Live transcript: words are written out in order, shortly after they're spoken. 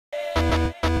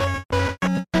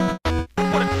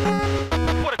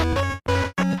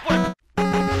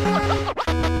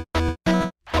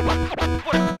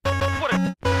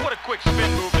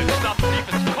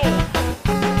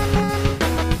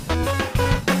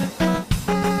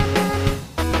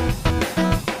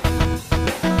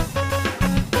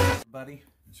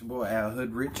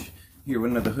Hood Rich here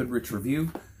with another Hood Rich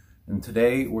review, and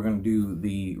today we're going to do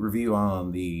the review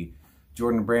on the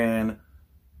Jordan Brand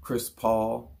Chris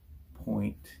Paul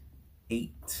 .8.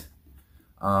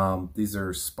 These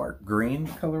are spark green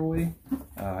colorway.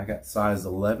 I got size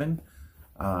 11.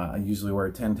 I usually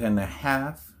wear 10,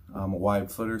 10.5. I'm a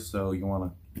wide footer, so you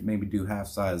want to maybe do half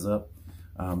size up.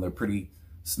 They're pretty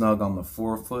snug on the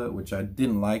forefoot, which I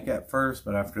didn't like at first,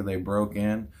 but after they broke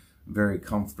in, very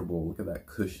comfortable. Look at that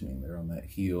cushioning there on that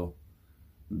heel,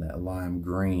 that lime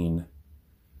green.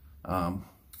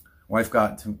 Wife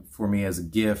got for me as a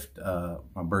gift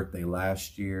my birthday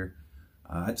last year.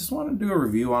 I just want to do a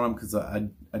review on them because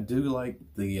I do like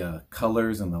the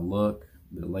colors and the look,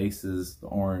 the laces, the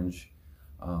orange.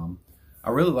 I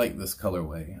really like this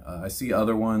colorway. I see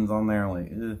other ones on there,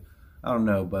 like I don't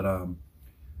know, but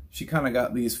she kind of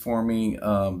got these for me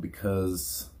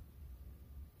because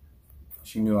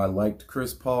she knew I liked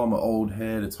Chris Paul. I'm an old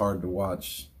head. It's hard to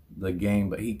watch the game,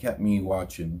 but he kept me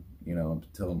watching, you know,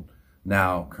 until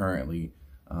now, currently.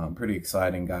 Pretty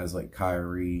exciting. Guys like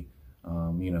Kyrie,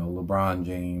 you know, LeBron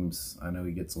James. I know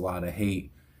he gets a lot of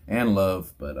hate and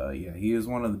love, but yeah, he is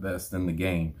one of the best in the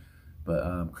game.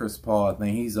 But Chris Paul, I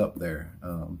think he's up there.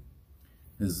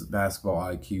 His basketball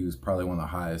IQ is probably one of the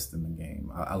highest in the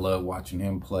game. I love watching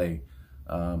him play,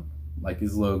 like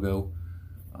his logo.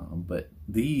 But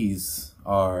these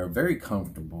are very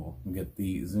comfortable. You get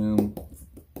the zoom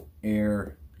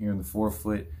air here in the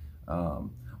forefoot.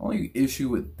 Only issue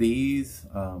with these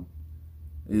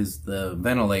is the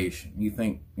ventilation. You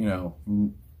think, you know,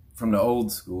 from the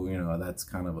old school, you know, that's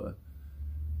kind of a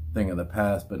thing of the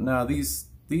past. But no, these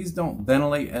don't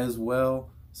ventilate as well.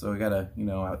 So I gotta, you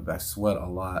know, I sweat a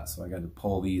lot, so I got to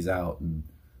pull these out and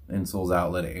the insoles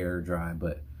out, let it air dry.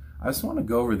 But I just want to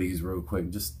go over these real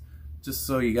quick, just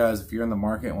so you guys, if you're in the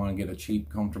market and want to get a cheap,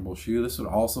 comfortable shoe, this would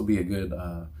also be a good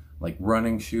like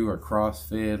running shoe or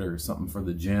CrossFit or something for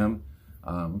the gym.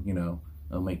 You know,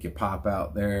 it'll make you pop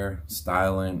out there,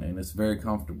 styling, and it's very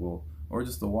comfortable. Or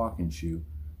just a walking shoe.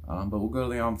 But we'll go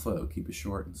to the on foot. We'll keep it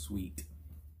short and sweet.